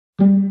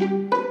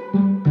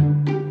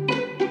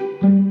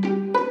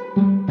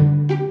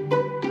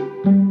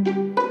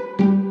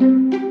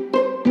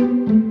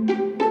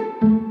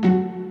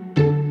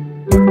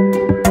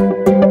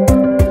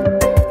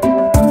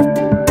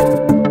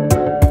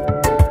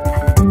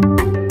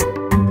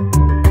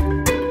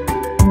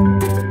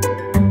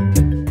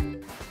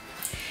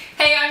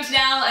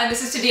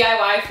This is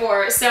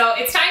toDIYfor. So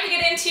it's time to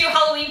get into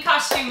Halloween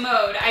costume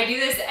mode. I do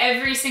this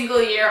every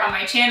single year on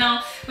my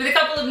channel with a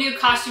couple of new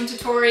costume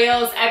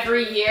tutorials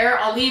every year.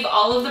 I'll leave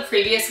all of the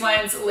previous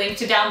ones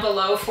linked down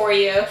below for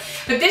you.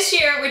 But this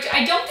year, which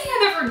I don't think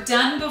I've ever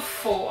done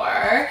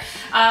before,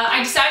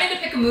 I decided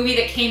to pick a movie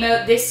that came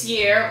out this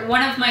year,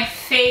 one of my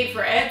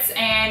favorites,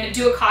 and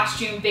do a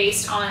costume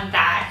based on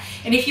that.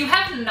 And if you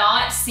have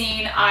not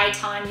seen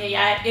Tonya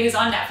yet, it is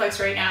on Netflix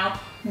right now.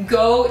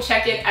 Go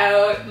check it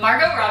out.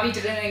 Margot Robbie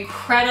did an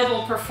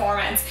incredible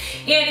performance.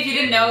 And if you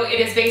didn't know, it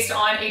is based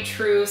on a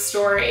true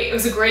story. It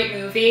was a great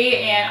movie,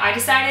 and I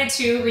decided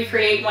to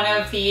recreate one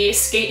of the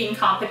skating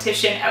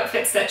competition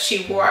outfits that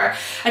she wore.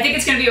 I think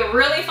it's gonna be a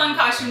really fun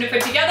costume to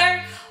put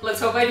together.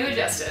 Let's hope I do it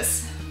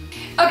justice.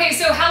 Okay,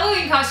 so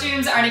Halloween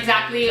costumes aren't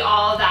exactly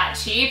all that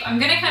cheap. I'm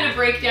gonna kind of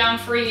break down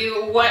for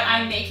you what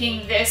I'm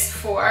making this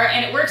for,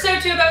 and it works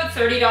out to about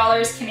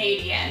 $30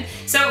 Canadian.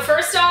 So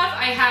first off,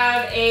 I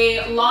have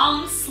a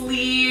long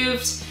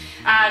sleeved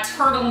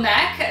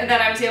turtleneck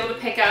that I was able to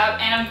pick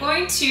up, and I'm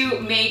going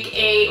to make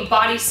a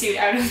bodysuit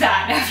out of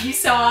that. Now, if you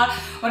saw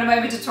one of my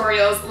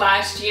tutorials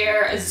last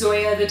year,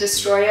 Zoya the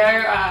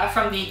Destroyer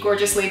from the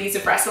Gorgeous Ladies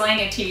of Wrestling,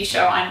 a TV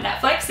show on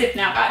Netflix. They've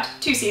now got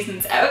 2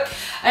 seasons out.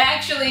 I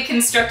actually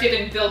constructed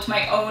and built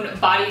my own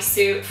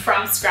bodysuit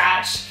from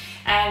scratch,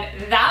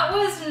 and that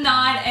was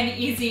not an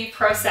easy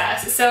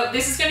process. So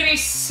this is going to be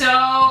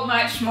so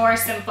much more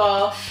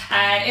simple,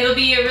 and it'll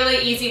be a really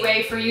easy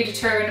way for you to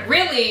turn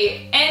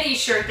really any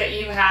shirt that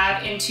you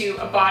have into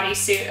a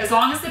bodysuit. As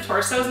long as the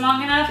torso is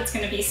long enough, it's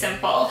going to be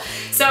simple.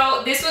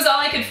 So this was all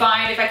I could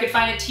find. If I could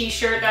find a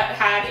t-shirt that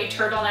had a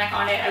turtleneck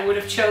on it, I would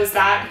have chose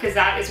that because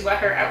that is what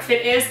her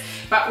outfit is.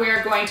 But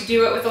we're going to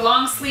do it with a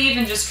long sleeve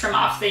and just trim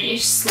off the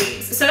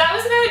sleeves. So that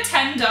was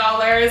about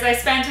 $10. I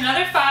spent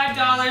another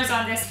 $5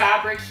 on this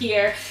fabric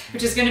here,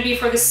 which is going to be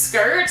for the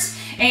skirt.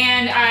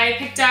 And I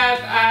picked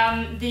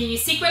up the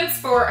sequins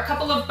for a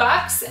couple of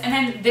bucks, and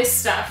then this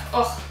stuff.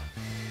 Oh,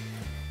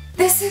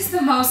 this is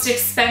the most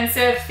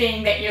expensive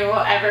thing that you will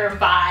ever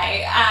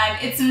buy.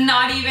 And it's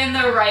not even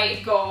the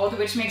right gold,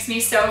 which makes me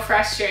so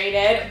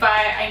frustrated, but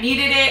I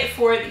needed it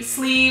for the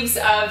sleeves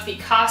of the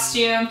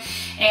costume.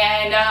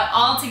 And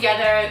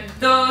altogether,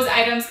 those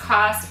items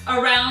cost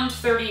around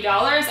 $30.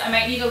 I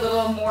might need a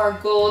little more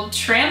gold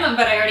trim,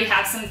 but I already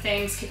have some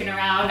things kicking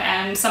around,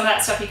 and some of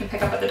that stuff you can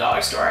pick up at the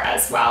dollar store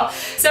as well.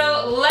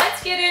 So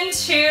let's get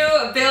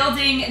into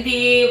building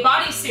the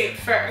bodysuit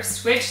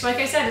first, which, like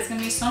I said, is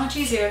gonna be so much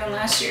easier than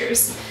last year's.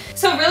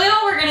 So really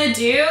all we're gonna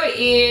do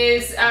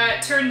is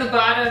turn the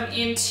bottom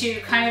into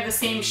kind of the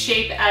same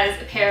shape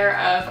as a pair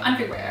of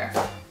underwear,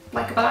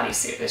 like a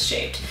bodysuit is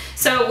shaped.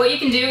 So what you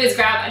can do is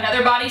grab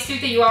another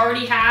bodysuit that you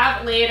already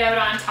have, lay it out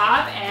on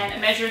top and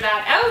measure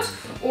that out,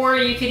 or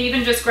you could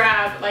even just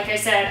grab, like I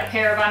said, a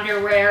pair of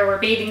underwear or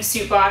bathing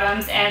suit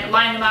bottoms and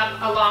line them up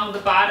along the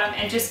bottom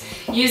and just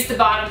use the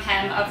bottom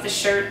hem of the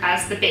shirt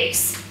as the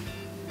base.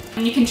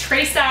 And you can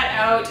trace that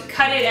out,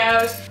 cut it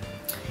out.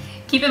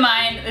 Keep in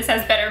mind, this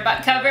has better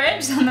butt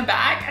coverage on the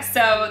back,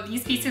 so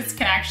these pieces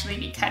can actually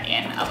be cut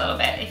in a little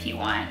bit if you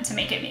want to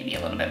make it maybe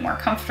a little bit more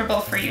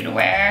comfortable for you to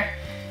wear.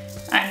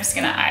 I'm just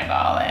gonna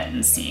eyeball it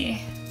and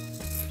see.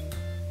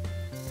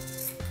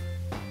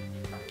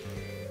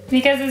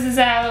 Because this is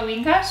a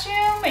Halloween costume,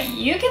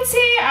 you can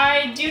see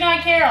I do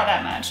not care all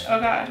that much. Oh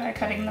god, I'm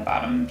cutting the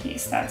bottom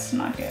piece, that's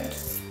not good.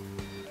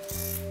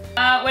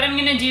 What I'm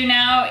gonna do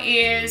now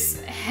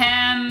is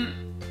hem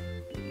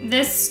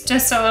this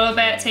just a little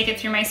bit, take it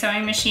through my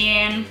sewing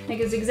machine, make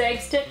a zigzag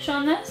stitch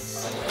on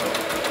this.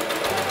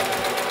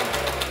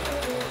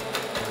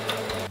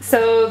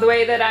 So the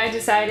way that I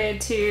decided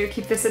to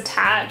keep this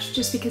attached,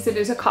 just because it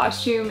is a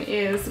costume,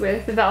 is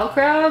with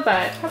Velcro,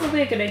 but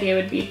probably a good idea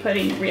would be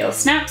putting real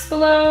snaps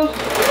below.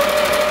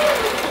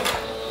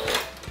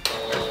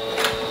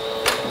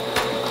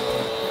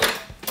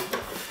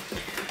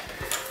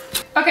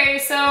 Okay,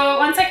 so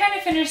once I kind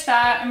of finish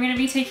that, I'm going to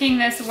be taking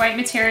this white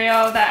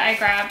material that I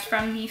grabbed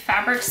from the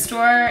fabric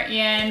store,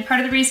 and part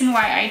of the reason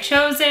why I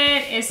chose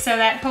it is so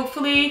that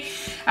hopefully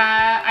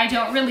I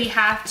don't really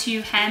have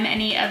to hem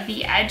any of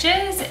the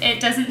edges. It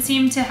doesn't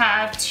seem to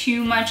have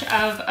too much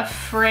of a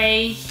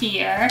fray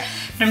here,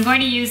 but I'm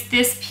going to use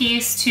this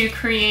piece to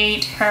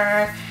create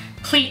her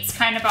pleats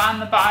kind of on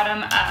the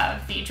bottom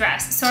of the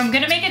dress. So I'm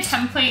going to make a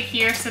template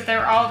here so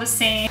they're all the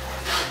same.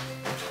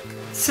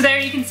 So there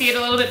you can see it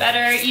a little bit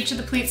better. Each of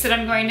the pleats that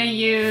I'm going to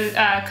use,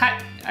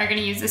 cut are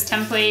going to use this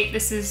template.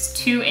 This is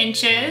 2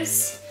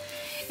 inches.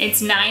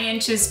 It's 9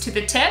 inches to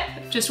the tip,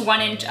 just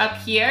 1 inch up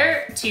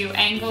here to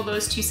angle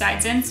those 2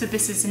 sides in. So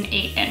this is an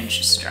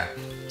 8-inch strip.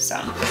 So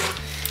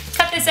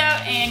cut this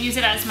out and use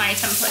it as my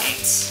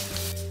template.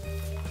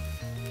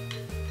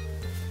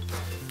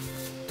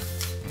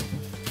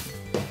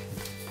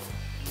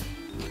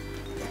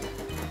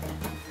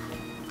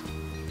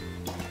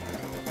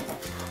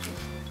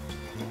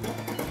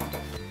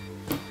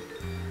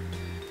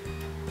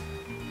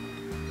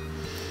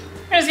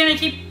 just gonna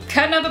keep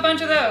cutting up a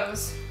bunch of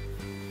those.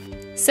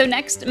 So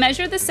next,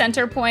 measure the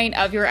center point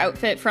of your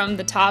outfit from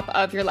the top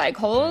of your leg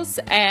holes,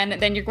 and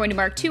then you're going to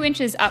mark 2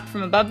 inches up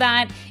from above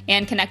that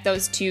and connect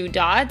those 2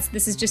 dots.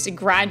 This is just a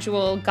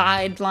gradual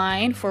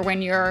guideline for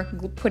when you're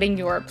putting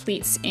your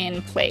pleats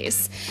in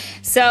place.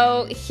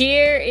 So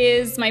here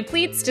is my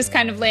pleats just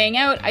kind of laying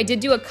out. I did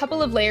do a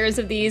couple of layers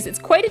of these. It's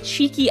quite a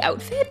cheeky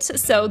outfit,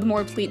 so the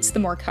more pleats, the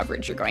more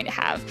coverage you're going to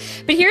have.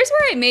 But here's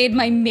where I made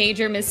my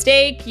major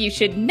mistake. You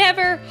should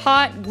never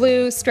hot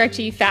glue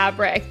stretchy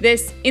fabric.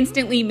 This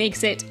instantly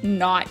makes it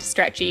not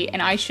stretchy,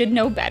 and I should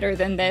know better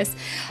than this,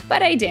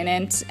 but I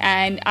didn't,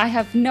 and I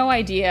have no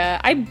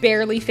idea. I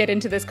barely fit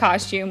into this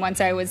costume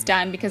once I was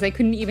done because I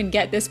couldn't even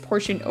get this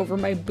portion over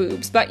my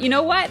boobs. But you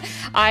know what?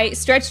 I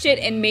stretched it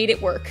and made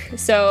it work.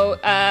 So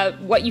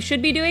what you should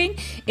be doing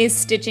is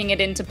stitching it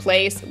into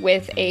place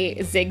with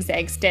a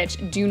zigzag stitch.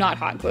 Do not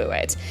hot glue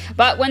it.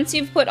 But once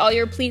you've put all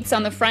your pleats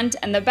on the front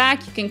and the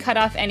back, you can cut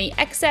off any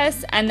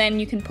excess, and then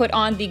you can put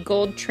on the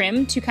gold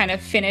trim to kind of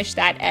finish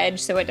that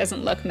edge so it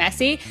doesn't look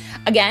messy.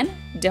 Again,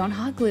 don't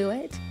hot glue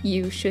it.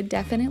 You should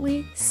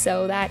definitely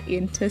sew that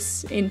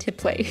into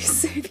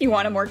place if you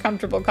want a more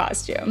comfortable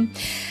costume.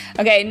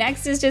 Okay,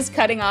 next is just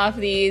cutting off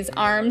these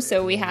arms.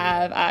 So we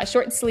have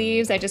short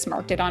sleeves. I just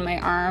marked it on my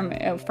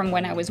arm from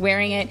when I was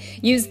wearing it.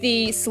 Use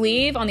the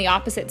sleeve on the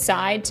opposite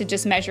side to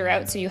just measure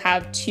out so you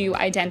have 2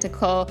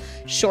 identical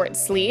short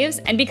sleeves.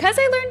 And because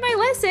I learned my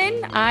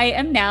lesson, I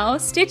am now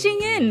stitching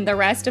in the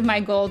rest of my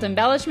gold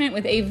embellishment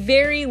with a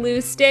very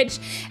loose stitch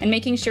and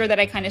making sure that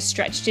I kind of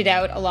stretched it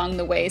out along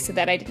the way so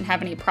that I didn't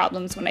have any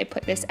problems when I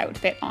put this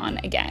outfit on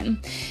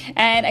again.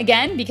 And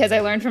again, because I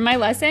learned from my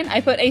lesson,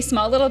 I put a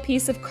small little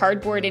piece of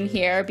cardboard in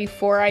here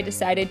before I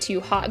decided to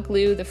hot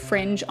glue the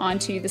fringe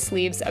onto the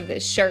sleeves of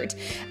this shirt.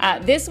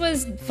 This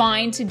was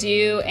fine to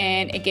do,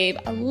 and it gave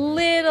a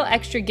little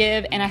extra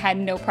give, and I had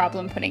no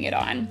problem putting it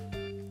on.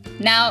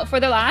 Now for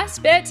the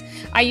last bit,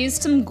 I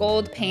used some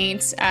gold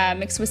paint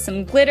mixed with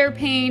some glitter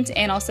paint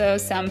and also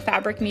some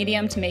fabric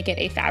medium to make it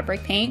a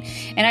fabric paint.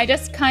 And I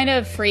just kind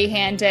of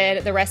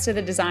freehanded the rest of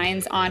the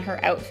designs on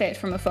her outfit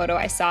from a photo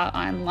I saw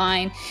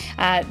online.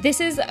 This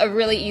is a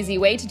really easy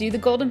way to do the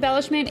gold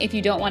embellishment. If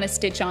you don't want to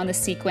stitch on the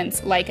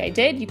sequins like I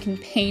did, you can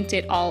paint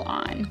it all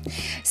on.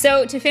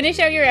 So to finish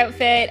out your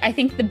outfit, I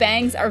think the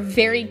bangs are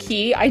very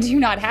key. I do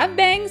not have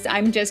bangs.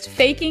 I'm just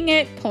faking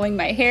it, pulling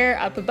my hair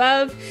up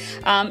above.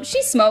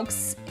 She smokes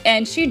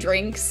and she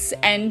drinks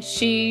and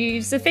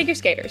she's a figure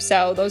skater.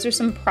 So those are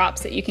some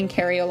props that you can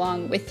carry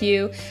along with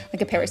you,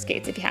 like a pair of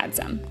skates if you had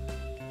some.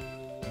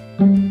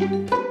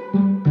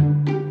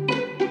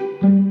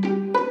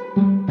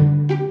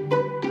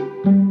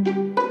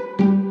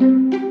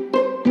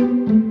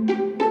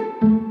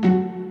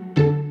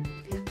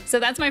 So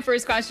that's my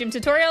first costume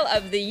tutorial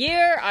of the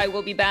year. I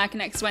will be back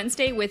next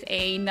Wednesday with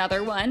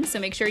another one,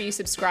 so make sure you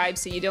subscribe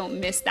so you don't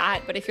miss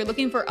that. But if you're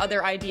looking for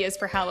other ideas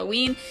for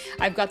Halloween,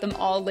 I've got them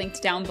all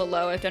linked down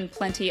below. I've done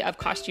plenty of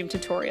costume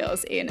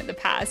tutorials in the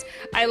past.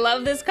 I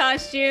love this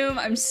costume.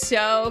 I'm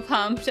so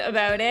pumped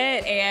about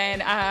it,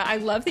 and I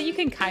love that you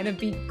can kind of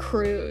be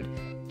crude,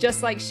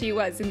 just like she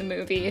was in the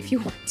movie if you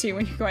want to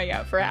when you're going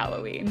out for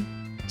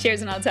Halloween.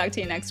 Cheers, and I'll talk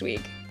to you next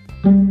week.